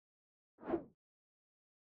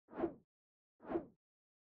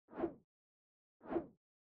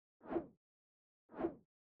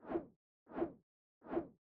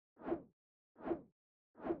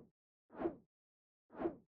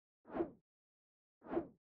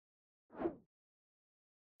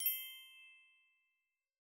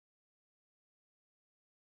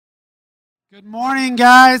Good morning,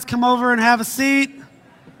 guys. Come over and have a seat.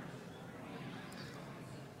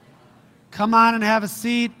 Come on and have a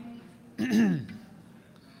seat.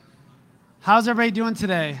 How's everybody doing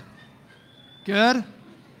today? Good?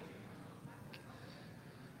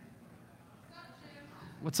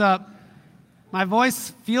 What's up? My voice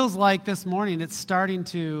feels like this morning it's starting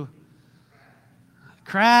to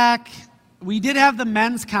crack. We did have the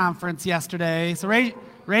men's conference yesterday, so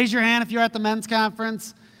raise your hand if you're at the men's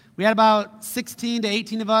conference. We had about 16 to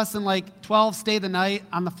 18 of us, and like 12 stayed the night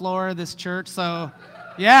on the floor of this church. So,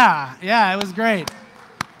 yeah, it was great.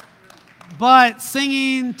 But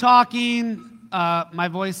singing, talking, my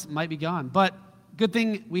voice might be gone. But good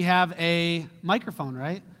thing we have a microphone,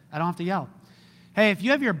 right? I don't have to yell. Hey, if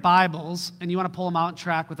you have your Bibles and you want to pull them out and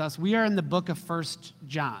track with us, we are in the book of 1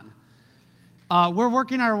 John. We're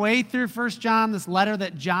working our way through 1 John, this letter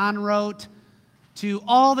that John wrote to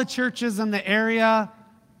all the churches in the area.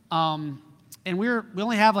 And we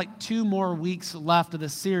only have like 2 more weeks left of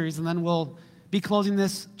this series, and then we'll be closing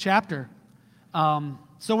this chapter.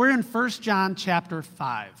 So we're in 1 John chapter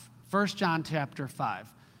 5. 1 John chapter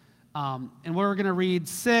 5. And we're going to read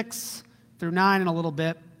 6 through 9 in a little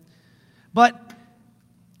bit. But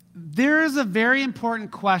there is a very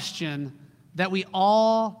important question that we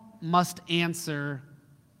all must answer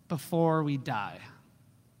before we die.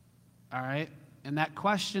 All right? And that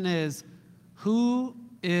question is, who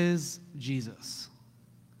is Jesus?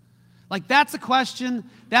 Like, that's a question,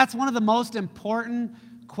 that's one of the most important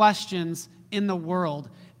questions in the world.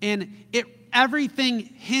 And everything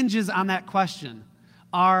hinges on that question.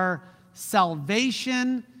 Our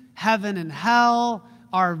salvation, heaven and hell,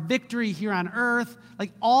 our victory here on earth,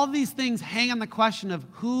 like all these things hang on the question of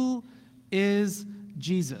who is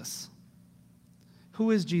Jesus?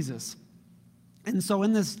 Who is Jesus? And so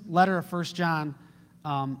in this letter of 1 John,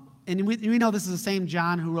 and we know this is the same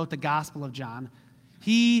John who wrote the Gospel of John.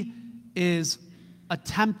 He is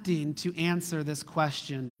attempting to answer this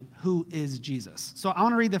question, who is Jesus? So I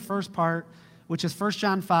want to read the first part, which is 1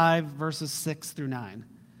 John 5, verses 6 through 9.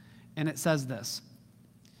 And it says this: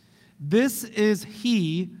 "This is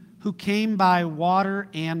he who came by water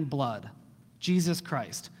and blood, Jesus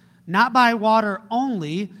Christ. Not by water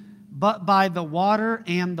only, but by the water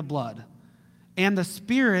and the blood. And the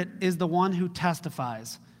Spirit is the one who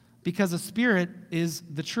testifies, because the Spirit is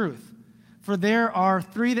the truth. For there are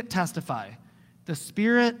 3 that testify, the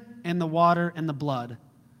Spirit and the water and the blood.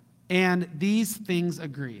 And these things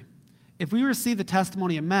agree. If we receive the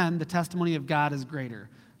testimony of men, the testimony of God is greater.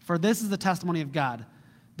 For this is the testimony of God,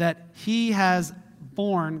 that he has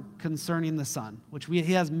borne concerning the Son," which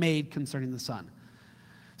he has made concerning the Son.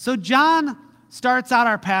 So John starts out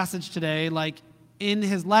our passage today, like in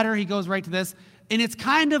his letter, he goes right to this. And it's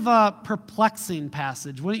kind of a perplexing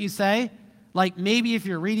passage, wouldn't you say? Like maybe if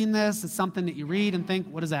you're reading this, it's something that you read and think,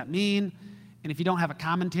 what does that mean? And if you don't have a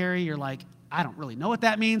commentary, you're like, I don't really know what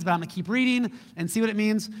that means, but I'm going to keep reading and see what it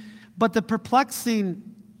means. But the perplexing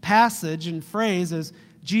passage and phrase is,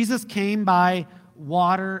 Jesus came by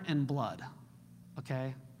water and blood.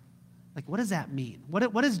 Okay? Like, what does that mean?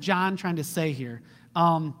 What is John trying to say here?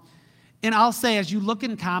 And I'll say, as you look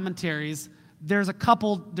in commentaries, there's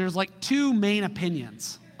like 2 main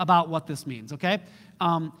opinions about what this means, okay?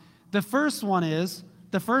 The first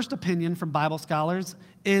opinion from Bible scholars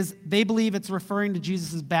is they believe it's referring to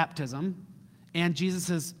Jesus' baptism and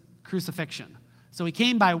Jesus' crucifixion. So he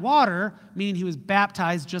came by water, meaning he was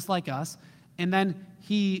baptized just like us, and then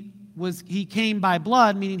he came by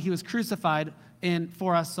blood, meaning he was crucified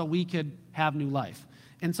for us so we could have new life.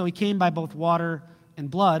 And so he came by both water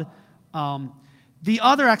and blood. The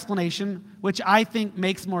other explanation, which I think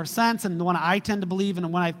makes more sense, and the one I tend to believe and the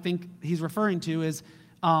one I think he's referring to, is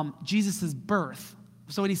Jesus' birth.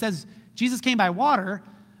 So when he says Jesus came by water,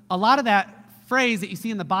 a lot of that phrase that you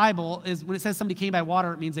see in the Bible is when it says somebody came by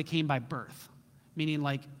water, it means they came by birth. Meaning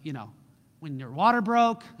like, when your water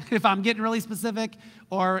broke, if I'm getting really specific,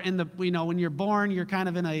 or when you're born, you're kind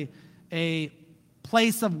of in a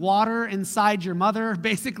place of water inside your mother,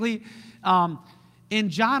 basically. And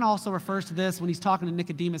John also refers to this when he's talking to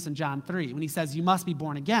Nicodemus in John 3, when he says, you must be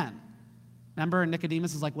born again. Remember,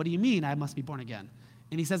 Nicodemus is like, what do you mean I must be born again?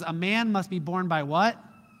 And he says, a man must be born by what?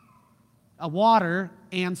 A water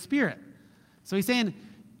and spirit. So he's saying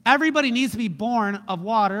everybody needs to be born of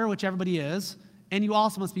water, which everybody is, and you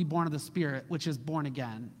also must be born of the Spirit, which is born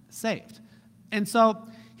again, saved. And so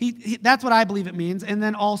that's what I believe it means. And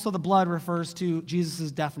then also the blood refers to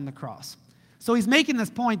Jesus' death on the cross. So he's making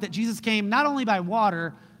this point that Jesus came not only by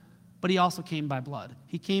water, but he also came by blood.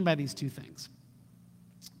 He came by these 2 things.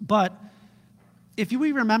 But if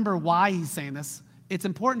we remember why he's saying this, it's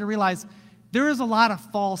important to realize there was a lot of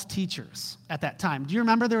false teachers at that time. Do you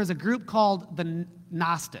remember there was a group called the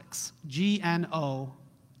Gnostics, G-N-O,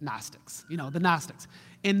 Gnostics, the Gnostics.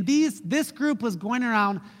 And this group was going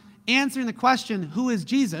around answering the question, who is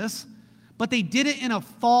Jesus? But they did it in a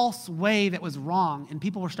false way that was wrong, and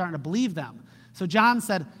people were starting to believe them. So John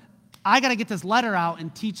said, I got to get this letter out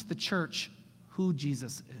and teach the church who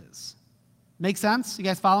Jesus is. Make sense? You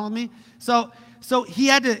guys following me? So he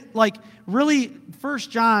had to, really, 1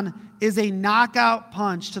 John is a knockout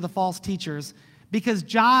punch to the false teachers, because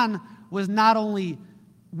John was not only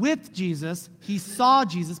with Jesus, he saw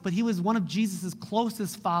Jesus, but he was one of Jesus'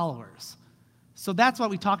 closest followers. So that's what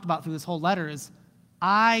we talked about through this whole letter is,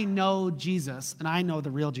 I know Jesus, and I know the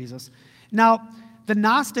real Jesus. Now, the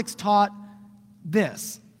Gnostics taught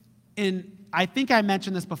this, and I think I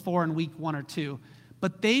mentioned this before in week 1 or 2,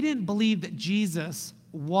 but they didn't believe that Jesus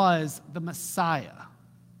was the Messiah,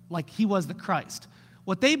 like he was the Christ.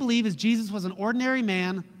 What they believe is Jesus was an ordinary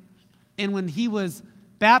man, and when he was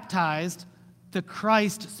baptized, the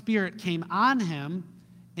Christ Spirit came on him,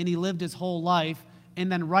 and he lived his whole life,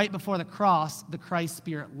 and then right before the cross, the Christ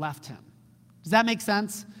Spirit left him. Does that make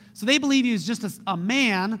sense? So they believe he was just a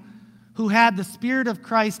man who had the Spirit of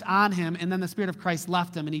Christ on him, and then the Spirit of Christ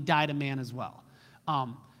left him, and he died a man as well.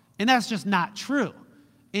 And that's just not true.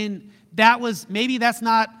 And maybe that's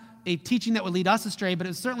not a teaching that would lead us astray, but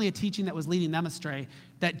it was certainly a teaching that was leading them astray,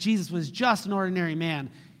 that Jesus was just an ordinary man.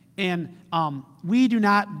 And we do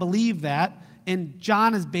not believe that. And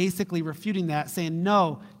John is basically refuting that, saying,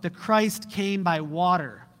 no, the Christ came by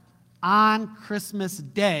water. On Christmas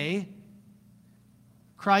Day,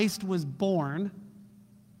 Christ was born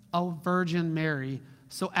of Virgin Mary.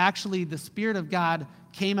 So actually, the Spirit of God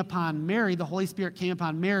came upon Mary. The Holy Spirit came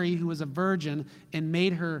upon Mary, who was a virgin, and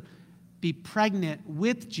made her be pregnant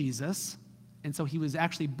with Jesus. And so he was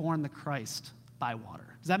actually born the Christ by water.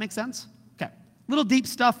 Does that make sense? Okay. Little deep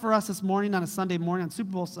stuff for us this morning on a Sunday morning, on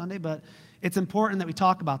Super Bowl Sunday, but it's important that we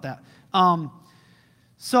talk about that.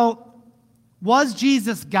 So was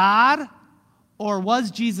Jesus God or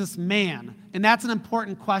was Jesus man? And that's an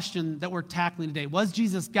important question that we're tackling today. Was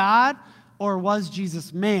Jesus God or was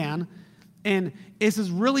Jesus man? And this is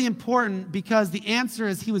really important because the answer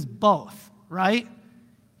is he was both, right?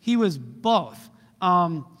 He was both.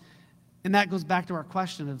 And that goes back to our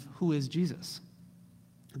question of who is Jesus?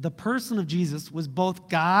 The person of Jesus was both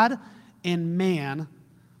God and man.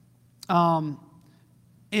 And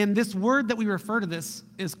this word that we refer to this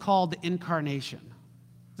is called the incarnation.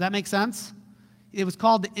 Does that make sense? It was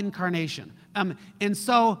called the incarnation. And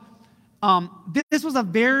so this was a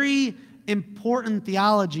very important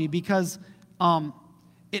theology because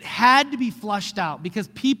it had to be flushed out because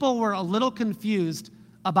people were a little confused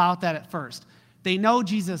about that at first. They know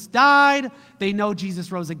Jesus died, they know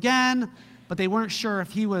Jesus rose again, but they weren't sure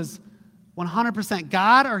if he was 100%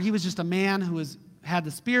 God or he was just a man who had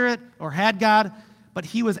the Spirit or had God, but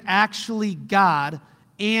he was actually God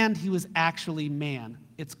and he was actually man.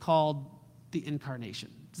 It's called the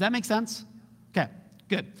incarnation. Does that make sense? Okay,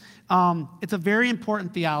 good. It's a very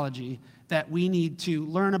important theology that we need to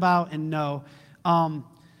learn about and know.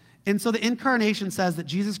 And so the incarnation says that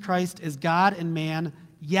Jesus Christ is God and man,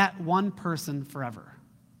 yet one person forever.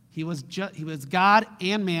 He was God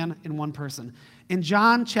and man in one person. In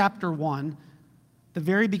John chapter 1, the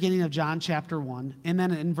very beginning of John chapter 1, and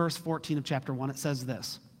then in verse 14 of chapter 1, it says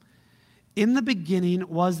this. In the beginning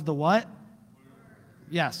was the what?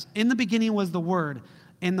 Yes, in the beginning was the Word,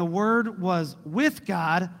 and the Word was with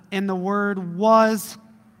God, and the Word was,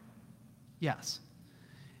 yes.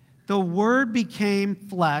 The Word became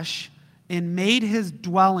flesh and made his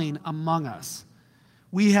dwelling among us.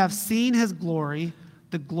 We have seen his glory,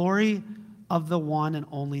 the glory of the one and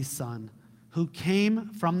only Son, who came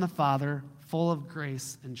from the Father, full of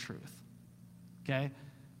grace and truth. Okay?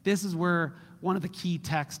 This is where one of the key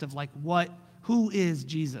texts of who is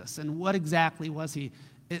Jesus and what exactly was he?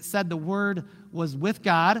 It said the Word was with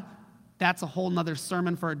God. That's a whole nother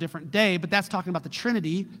sermon for a different day, but that's talking about the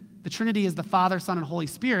Trinity. The Trinity is the Father, Son, and Holy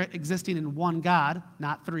Spirit existing in one God,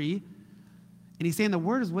 not three. And he's saying the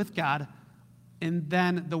Word is with God, and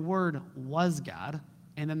then the Word was God,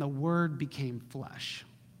 and then the Word became flesh,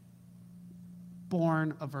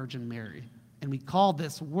 born of Virgin Mary. And we call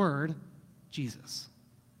this Word Jesus.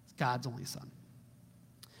 It's God's only Son.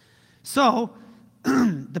 So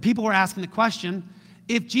the people were asking the question,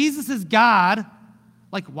 if Jesus is God,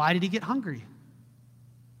 why did he get hungry?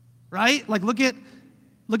 Right? Look at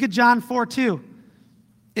John 4:2.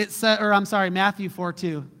 Matthew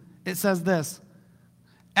 4:2. It says this.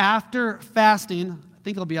 After fasting, I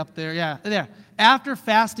think it'll be up there. Yeah, there. After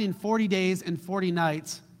fasting 40 days and 40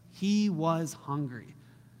 nights, he was hungry.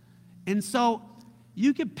 And so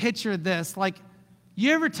you could picture this, like,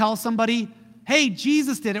 you ever tell somebody, hey,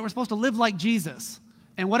 Jesus did it, we're supposed to live like Jesus.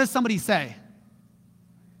 And what does somebody say?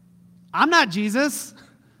 I'm not Jesus.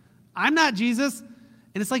 I'm not Jesus.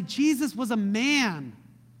 And it's like Jesus was a man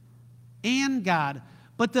and God.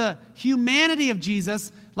 But the humanity of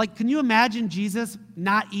Jesus, like, can you imagine Jesus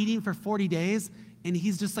not eating for 40 days? And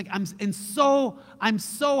he's just like, I'm so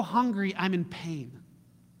hungry, I'm in pain.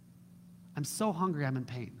 I'm so hungry, I'm in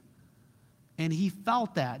pain. And he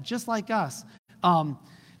felt that, just like us.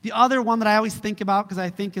 The other one that I always think about, because I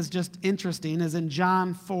think is just interesting, is in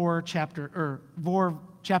John 4, chapter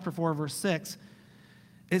 4, verse 6.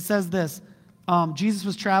 It says this, Jesus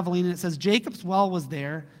was traveling, and it says, Jacob's well was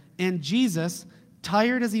there, and Jesus,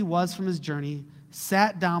 tired as he was from his journey,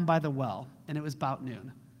 sat down by the well, and it was about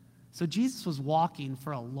noon. So Jesus was walking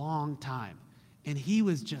for a long time, and he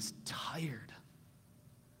was just tired.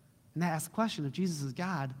 And that asks the question, if Jesus is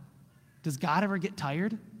God, does God ever get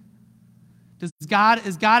tired? Is God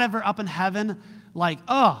ever up in heaven like,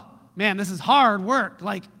 oh, man, this is hard work?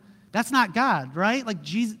 Like, that's not God, right? Like,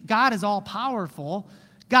 God is all powerful.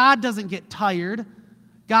 God doesn't get tired.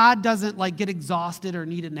 God doesn't, like, get exhausted or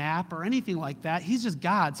need a nap or anything like that. He's just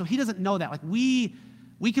God, so he doesn't know that. Like, we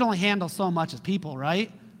can only handle so much as people,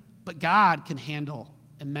 right? But God can handle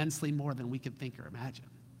immensely more than we can think or imagine.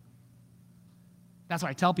 That's why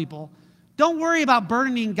I tell people, don't worry about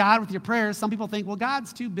burdening God with your prayers. Some people think, well,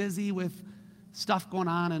 God's too busy with stuff going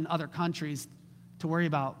on in other countries to worry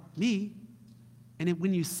about me. And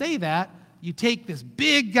when you say that, you take this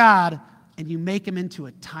big God and you make him into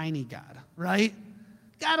a tiny God, right?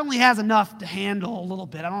 God only has enough to handle a little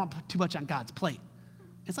bit. I don't want to put too much on God's plate.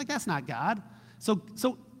 It's like, that's not God. So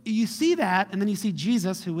you see that, and then you see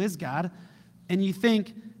Jesus, who is God, and you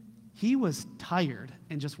think he was tired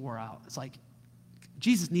and just wore out. It's like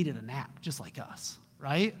Jesus needed a nap, just like us,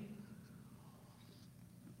 right?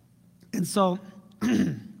 And so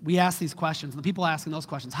we ask these questions, and the people asking those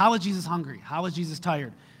questions. How was Jesus hungry? How was Jesus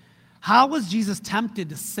tired? How was Jesus tempted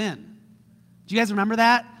to sin? Do you guys remember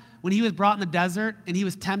that? When he was brought in the desert and he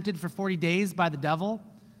was tempted for 40 days by the devil,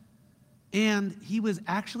 and he was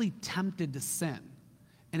actually tempted to sin.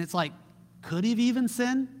 And it's like, could he have even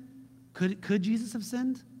sinned? Could Jesus have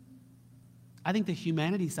sinned? I think the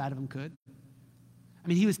humanity side of him could. I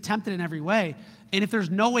mean, he was tempted in every way. And if there's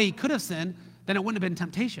no way he could have sinned, then it wouldn't have been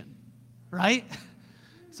temptation, right?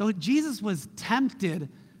 So Jesus was tempted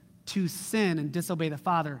to sin and disobey the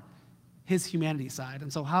Father, his humanity side.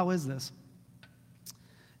 And so how is this?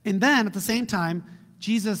 And then at the same time,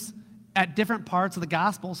 Jesus, at different parts of the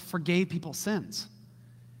Gospels, forgave people's sins.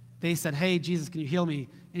 They said, hey, Jesus, can you heal me?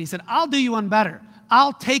 And he said, I'll do you one better.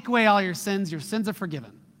 I'll take away all your sins. Your sins are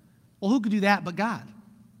forgiven. Well, who could do that but God?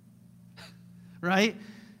 Right?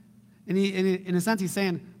 And in a sense, he's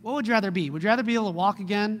saying, what would you rather be? Would you rather be able to walk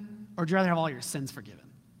again, or would you rather have all your sins forgiven?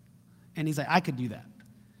 And he's like, I could do that.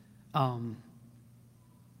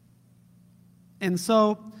 And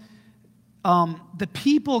so the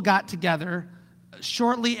people got together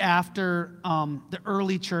shortly after the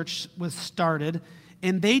early church was started,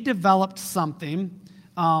 and they developed something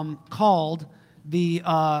called the,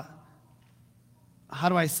 how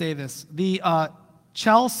do I say this? The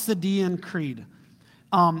Chalcedonian Creed.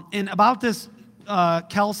 And about this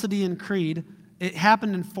Chalcedonian Creed, it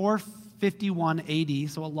happened in 451 AD,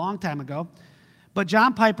 so a long time ago. But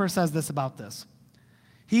John Piper says this about this.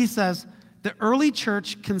 He says, the early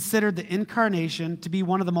church considered the incarnation to be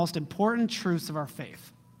one of the most important truths of our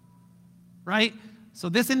faith. Right? So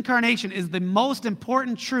this incarnation is the most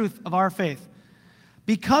important truth of our faith.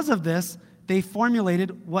 Because of this, they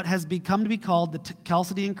formulated what has become to be called the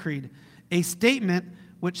Chalcedonian Creed, a statement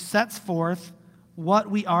which sets forth what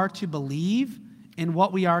we are to believe and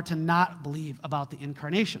what we are to not believe about the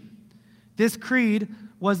incarnation. This creed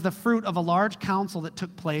was the fruit of a large council that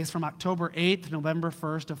took place from October 8th to November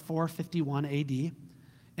 1st of 451 AD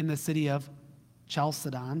in the city of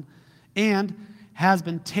Chalcedon, and has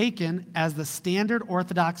been taken as the standard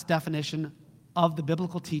Orthodox definition of the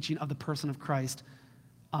biblical teaching of the person of Christ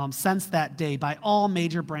since that day by all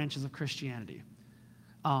major branches of Christianity.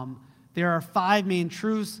 There are 5 main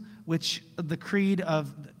truths which the Creed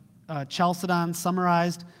of Chalcedon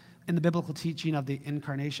summarized in the biblical teaching of the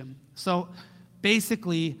incarnation. So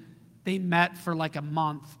basically, they met for like a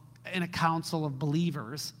month in a council of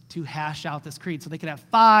believers to hash out this creed so they could have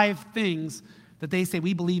 5 things that they say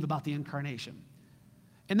we believe about the incarnation.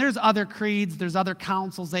 And there's other creeds, there's other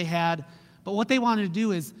councils they had, but what they wanted to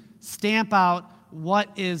do is stamp out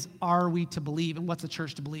what are we to believe and what's the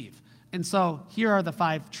church to believe. And so here are the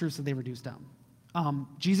 5 truths that they reduced down.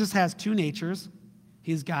 Jesus has 2 natures.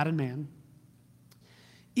 He's God and man.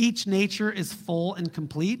 Each nature is full and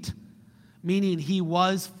complete, meaning he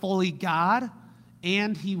was fully God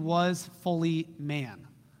and he was fully man.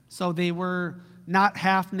 So they were not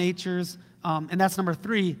half natures, and that's number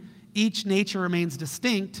 3. Each nature remains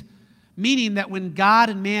distinct, meaning that when God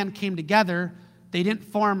and man came together, they didn't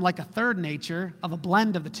form like a third nature of a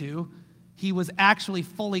blend of the two. He was actually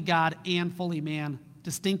fully God and fully man,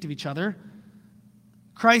 distinct of each other.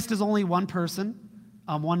 Christ is only one person,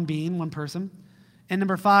 one being, one person. And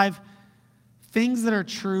number 5, things that are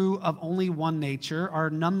true of only one nature are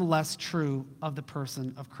nonetheless true of the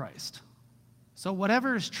person of Christ. So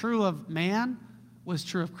whatever is true of man was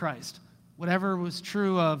true of Christ. Whatever was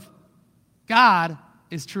true of God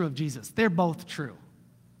is true of Jesus. They're both true.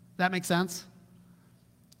 That makes sense?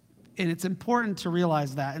 And it's important to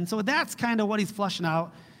realize that. And so that's kind of what he's fleshing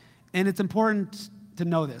out. And it's important to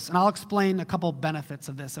know this. And I'll explain a couple benefits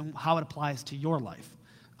of this and how it applies to your life.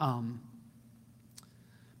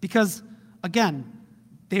 Because, again,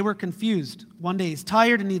 they were confused. One day he's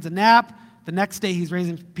tired and needs a nap. The next day he's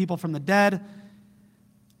raising people from the dead.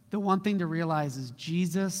 The one thing to realize is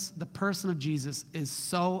Jesus, the person of Jesus, is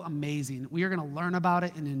so amazing. We are going to learn about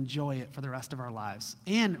it and enjoy it for the rest of our lives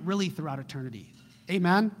and really throughout eternity.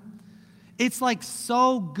 Amen? It's like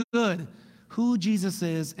so good who Jesus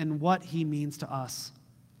is and what he means to us.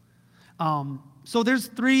 So there's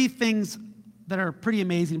 3 things that are pretty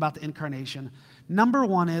amazing about the incarnation. Number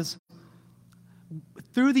 1 is,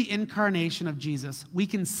 through the incarnation of Jesus, we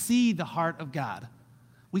can see the heart of God.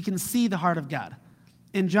 We can see the heart of God.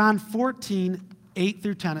 In John 14, 8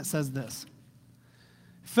 through 10, it says this.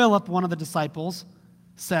 Philip, one of the disciples,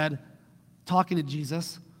 said, talking to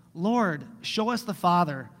Jesus, "Lord, show us the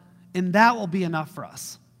Father, and that will be enough for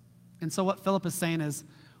us." And so what Philip is saying is,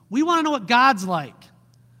 we want to know what God's like.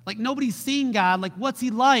 Like, nobody's seen God. Like, what's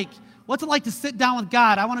he like? What's it like to sit down with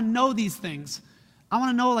God? I want to know these things. I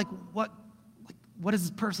want to know, what is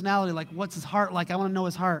his personality like? What's his heart like? I want to know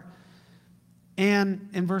his heart. And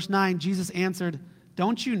in verse 9, Jesus answered,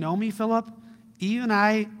 "Don't you know me, Philip? Even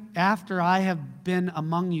after I have been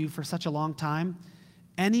among you for such a long time,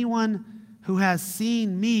 anyone who has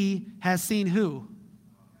seen me has seen who?"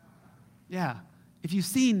 Yeah. If you've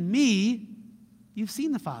seen me, you've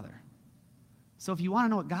seen the Father. So if you want to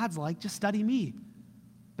know what God's like, just study me.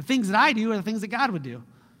 The things that I do are the things that God would do.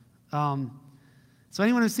 So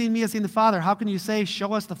anyone who's seen me has seen the Father. How can you say,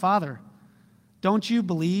 "Show us the Father"? Don't you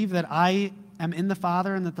believe that I am in the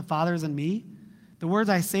Father and that the Father is in me? The words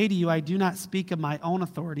I say to you, I do not speak of my own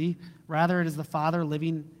authority. Rather, it is the Father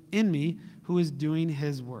living in me who is doing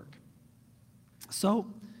his work. So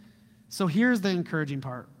here's the encouraging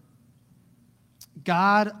part.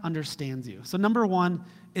 God understands you. So number 1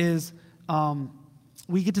 is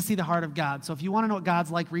we get to see the heart of God. So if you want to know what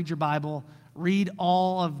God's like, read your Bible. Read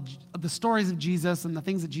all of the stories of Jesus and the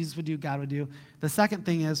things that Jesus would do, God would do. The second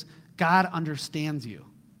thing is God understands you.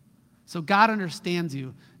 So God understands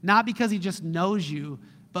you, not because he just knows you,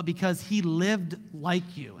 but because he lived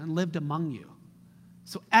like you and lived among you.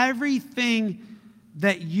 So everything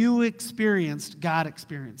that you experienced, God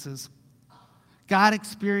experiences. God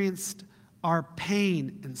experienced our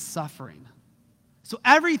pain and suffering. So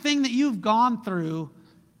everything that you've gone through,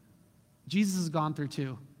 Jesus has gone through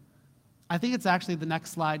too. I think it's actually the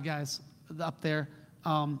next slide, guys, up there.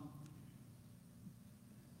 There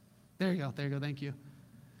you go, thank you.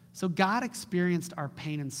 So God experienced our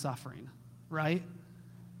pain and suffering, right?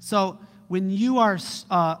 So when you are,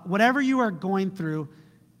 whatever you are going through,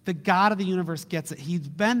 the God of the universe gets it. He's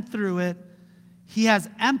been through it. He has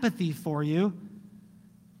empathy for you.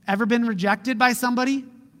 Ever been rejected by somebody?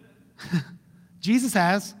 Jesus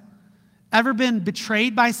has. Ever been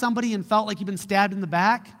betrayed by somebody and felt like you've been stabbed in the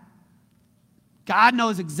back? God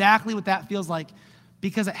knows exactly what that feels like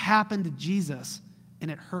because it happened to Jesus and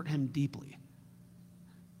it hurt him deeply.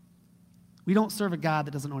 We don't serve a God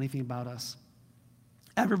that doesn't know anything about us.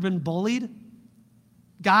 Ever been bullied?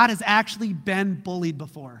 God has actually been bullied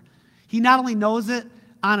before. He not only knows it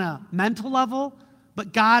on a mental level,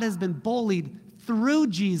 but God has been bullied through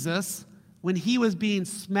Jesus when he was being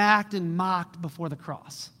smacked and mocked before the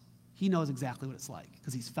cross. He knows exactly what it's like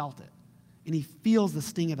because he's felt it. And he feels the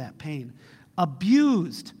sting of that pain.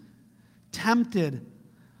 Abused, tempted.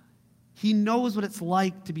 He knows what it's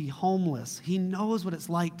like to be homeless. He knows what it's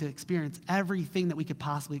like to experience everything that we could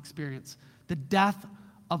possibly experience. The death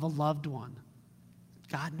of a loved one.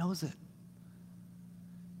 God knows it.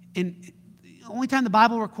 And the only time the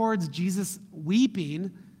Bible records Jesus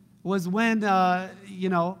weeping was when,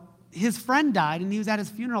 his friend died and he was at his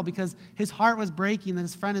funeral because his heart was breaking and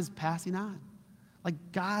his friend is passing on. Like,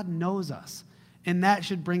 God knows us. And that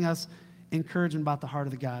should bring us encouragement about the heart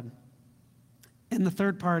of the God. And the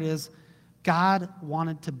third part is God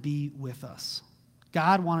wanted to be with us.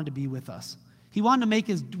 God wanted to be with us. He wanted to make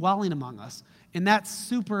his dwelling among us. And that's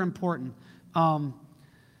super important.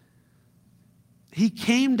 He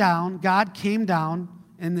came down, God came down,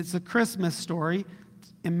 and it's a Christmas story.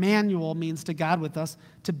 Emmanuel means to God with us,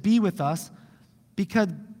 to be with us, because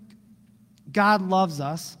God loves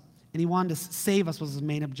us, and he wanted to save us was his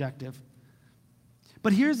main objective.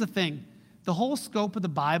 But here's the thing. The whole scope of the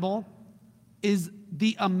Bible is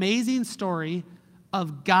the amazing story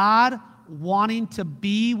of God wanting to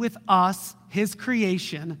be with us, his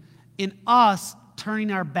creation, and us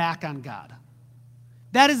turning our back on God.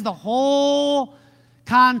 That is the whole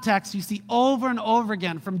context you see over and over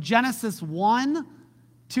again from Genesis 1,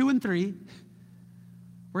 2, and 3,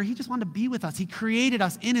 where he just wanted to be with us. He created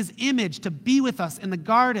us in his image to be with us in the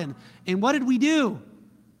garden. And what did we do?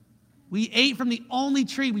 We ate from the only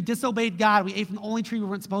tree. We disobeyed God. We ate from the only tree we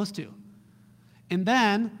weren't supposed to. And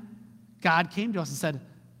then God came to us and said,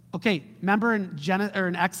 okay, remember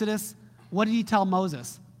in Exodus, what did he tell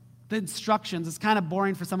Moses? The instructions. It's kind of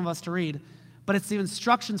boring for some of us to read, but it's the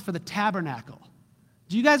instructions for the tabernacle.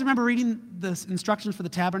 Do you guys remember reading the instructions for the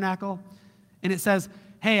tabernacle? And it says,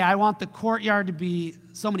 hey, I want the courtyard to be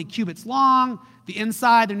so many cubits long. The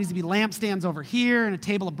inside, there needs to be lampstands over here and a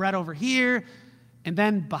table of bread over here. And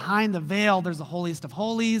then behind the veil, there's the holiest of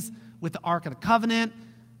holies with the Ark of the Covenant,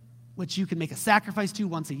 which you can make a sacrifice to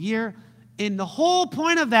once a year. And the whole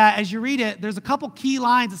point of that, as you read it, there's a couple key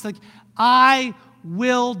lines. It's like, I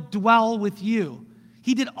will dwell with you.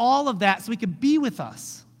 He did all of that so he could be with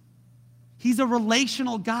us. He's a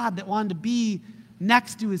relational God that wanted to be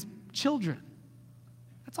next to his children.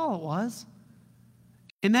 That's all it was.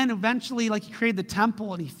 And then eventually, like, he created the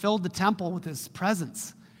temple and he filled the temple with his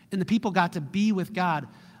presence. And the people got to be with God.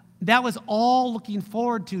 That was all looking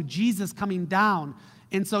forward to Jesus coming down.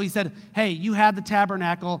 And so he said, hey, you had the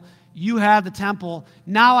tabernacle, you had the temple.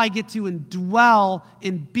 Now I get to indwell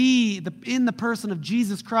and be in the person of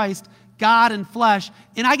Jesus Christ, God in flesh,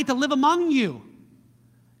 and I get to live among you.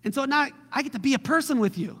 And so now I get to be a person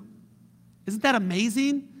with you. Isn't that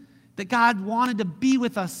amazing? That God wanted to be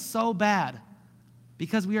with us so bad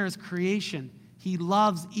because we are his creation. He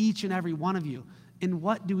loves each and every one of you. And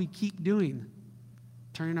what do we keep doing?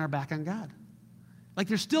 Turning our back on God. Like,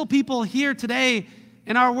 there's still people here today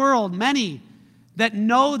in our world, many, that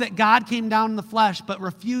know that God came down in the flesh but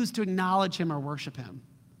refuse to acknowledge him or worship him.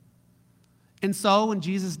 And so when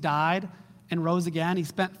Jesus died and rose again, he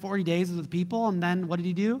spent 40 days with people, and then what did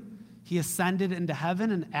he do? He ascended into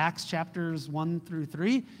heaven in Acts chapters 1 through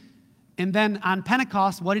 3. And then on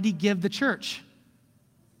Pentecost, what did he give the church?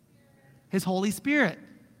 His Holy Spirit.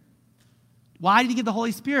 Why did he give the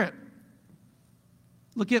Holy Spirit?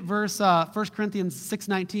 Look at verse 1 Corinthians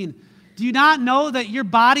 6:19. Do you not know that your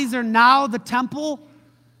bodies are now the temple?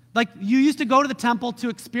 Like, you used to go to the temple to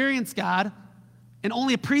experience God, and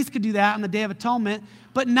only a priest could do that on the Day of Atonement.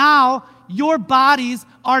 But now, your bodies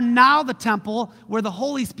are now the temple where the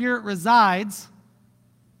Holy Spirit resides,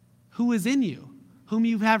 who is in you, whom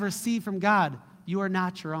you have received from God. You are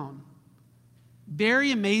not your own.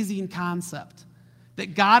 Very amazing concept.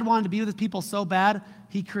 That God wanted to be with his people so bad,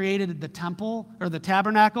 he created the temple, or the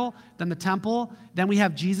tabernacle, then the temple. Then we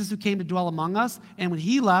have Jesus who came to dwell among us. And when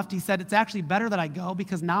he left, he said, it's actually better that I go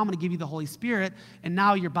because now I'm going to give you the Holy Spirit, and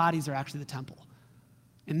now your bodies are actually the temple.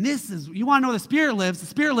 And this is, you want to know where the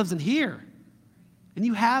Spirit lives in here. And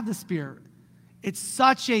you have the Spirit. It's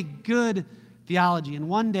such a good theology. And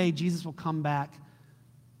one day, Jesus will come back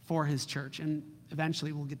for his church, and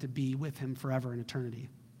eventually we'll get to be with him forever in eternity.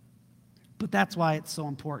 But that's why it's so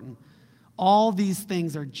important. All these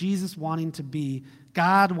things are Jesus wanting to be,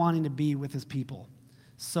 God wanting to be with his people.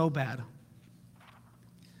 So bad.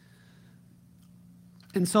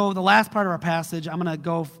 And so the last part of our passage, I'm going to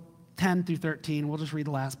go 10 through 13. We'll just read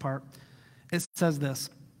the last part. It says this.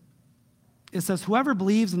 It says, whoever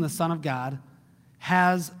believes in the Son of God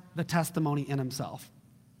has the testimony in himself.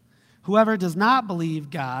 Whoever does not believe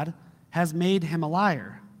God has made him a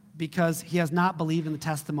liar, because he has not believed in the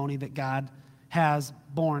testimony that God has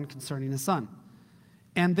borne concerning his Son.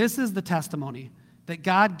 And this is the testimony, that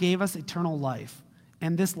God gave us eternal life,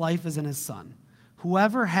 and this life is in his Son.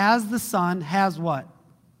 Whoever has the Son has what?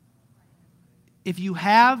 If you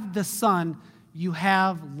have the Son, you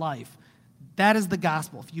have life. That is the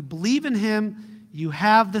gospel. If you believe in him, you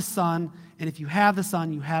have the Son, and if you have the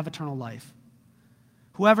Son, you have eternal life.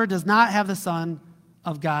 Whoever does not have the Son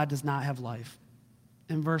of God does not have life.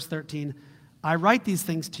 In verse 13, I write these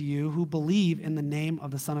things to you who believe in the name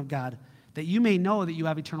of the Son of God, that you may know that you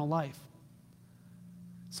have eternal life.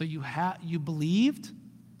 So you believed,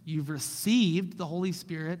 You've received the Holy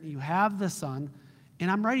Spirit, you have the Son, and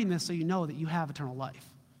I'm writing this so you know that you have eternal life.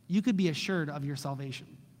 You could be assured of your salvation.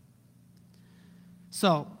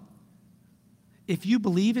 So, if you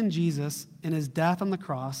believe in Jesus and his death on the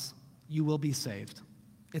cross, you will be saved.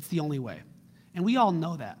 It's the only way. And we all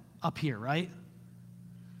know that up here, right?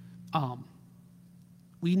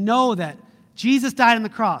 We know that Jesus died on the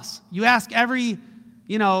cross. You ask every,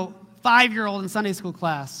 5-year-old in Sunday school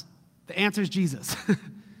class, the answer is Jesus.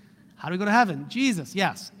 How do we go to heaven? Jesus,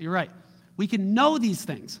 yes, you're right. We can know these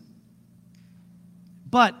things.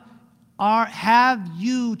 But have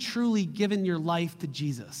you truly given your life to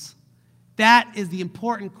Jesus? That is the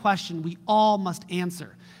important question we all must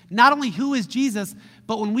answer. Not only who is Jesus,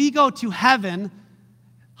 but when we go to heaven,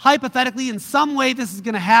 hypothetically, in some way this is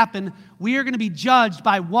going to happen, we are going to be judged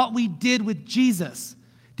by what we did with Jesus.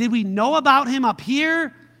 Did we know about him up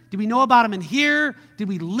here? Did we know about him in here? Did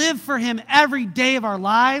we live for him every day of our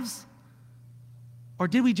lives? Or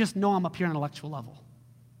did we just know him up here on an intellectual level?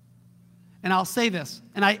 And I'll say this,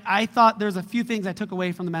 and I thought there's a few things I took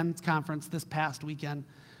away from the men's conference this past weekend.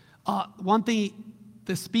 One thing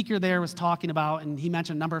the speaker there was talking about, and he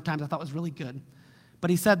mentioned a number of times I thought was really good, but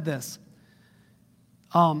he said this,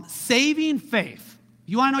 saving faith.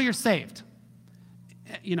 You want to know you're saved?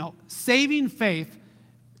 Saving faith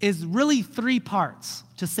is really 3 parts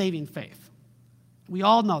to saving faith. We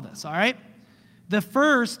all know this, all right? The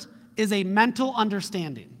first is a mental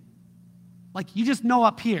understanding. Like you just know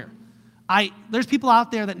up here. There's people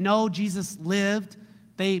out there that know Jesus lived.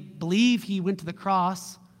 They believe he went to the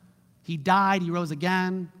cross. He died. He rose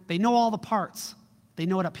again. They know all the parts. They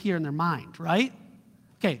know it up here in their mind, right?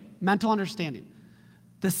 Okay, mental understanding.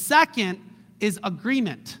 The second is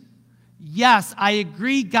agreement. Yes, I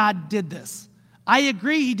agree God did this. I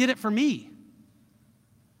agree he did it for me.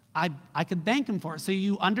 I could thank him for it. So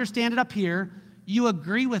you understand it up here. You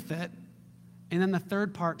agree with it. And then the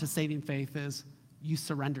third part to saving faith is you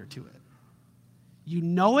surrender to it. You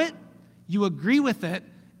know it, you agree with it,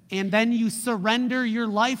 and then you surrender your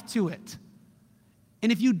life to it.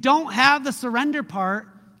 And if you don't have the surrender part,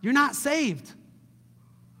 you're not saved.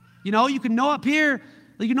 You can know up here,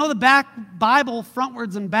 you know the back Bible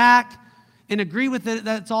frontwards and back and agree with it,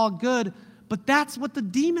 that it's all good, but that's what the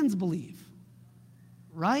demons believe,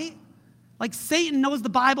 right? Like Satan knows the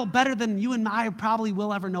Bible better than you and I probably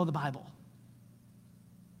will ever know the Bible.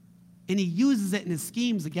 And he uses it in his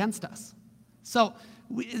schemes against us. So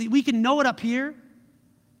we can know it up here,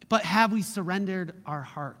 but have we surrendered our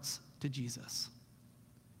hearts to Jesus?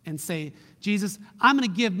 And say, Jesus, I'm going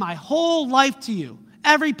to give my whole life to you,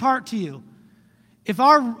 every part to you. If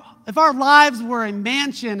our lives were a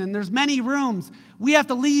mansion and there's many rooms, we have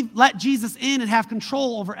to let Jesus in and have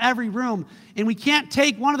control over every room. And we can't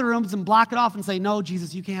take one of the rooms and block it off and say, no,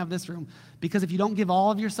 Jesus, you can't have this room. Because if you don't give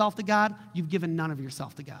all of yourself to God, you've given none of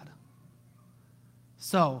yourself to God.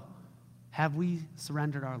 So, have we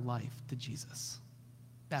surrendered our life to Jesus?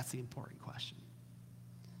 That's the important question.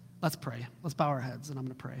 Let's pray. Let's bow our heads, and I'm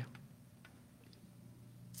going to pray.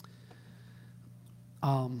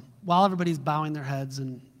 While everybody's bowing their heads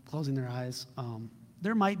and closing their eyes,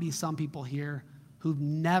 there might be some people here who've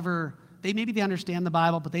never, maybe they understand the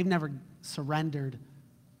Bible, but they've never surrendered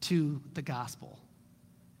to the gospel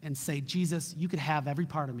and say, Jesus, you could have every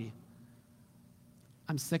part of me.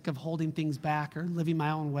 I'm sick of holding things back or living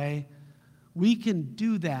my own way. We can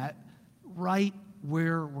do that right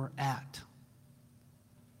where we're at.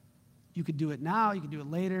 You could do it now, you could do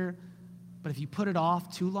it later, but if you put it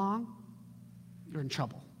off too long, you're in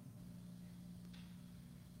trouble.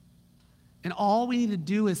 And all we need to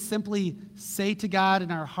do is simply say to God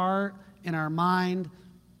in our heart, in our mind,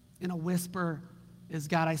 in a whisper, is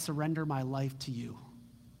God, I surrender my life to you.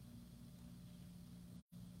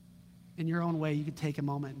 In your own way, you could take a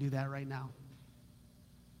moment and do that right now.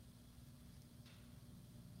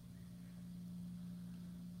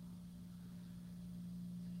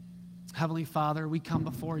 Heavenly Father, we come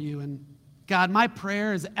before you, and God, my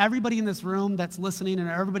prayer is everybody in this room that's listening and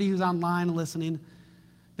everybody who's online listening,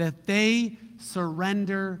 that they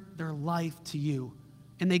surrender their life to you.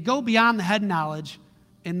 And they go beyond the head knowledge,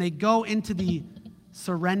 and they go into the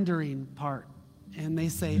surrendering part. And they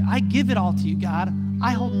say, I give it all to you, God.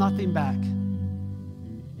 I hold nothing back.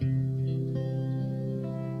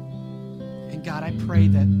 And God, I pray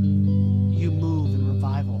that you move in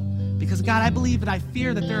revival. Because God, I believe and I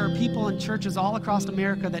fear that there are people in churches all across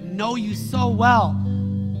America that know you so well,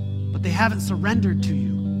 but they haven't surrendered to you.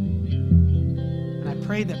 And I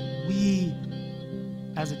pray that we,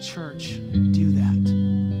 as a church, do that.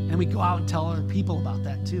 And we go out and tell other people about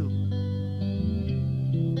that too.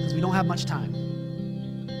 Because we don't have much time.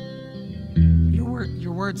 Your word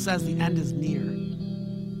your word says the end is near.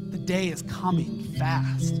 The day is coming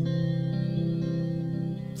fast.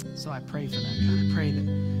 So I pray for that, God. I pray that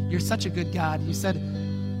you're such a good God. You said,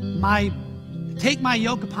 take my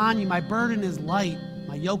yoke upon you. My burden is light.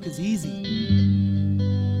 My yoke is easy.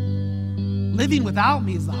 Living without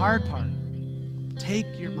me is the hard part. Take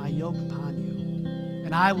my yoke upon you,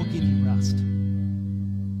 and I will give you rest.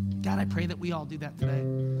 God, I pray that we all do that today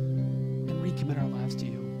and recommit our lives to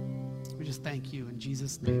you. We just thank you in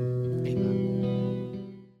Jesus' name. Amen.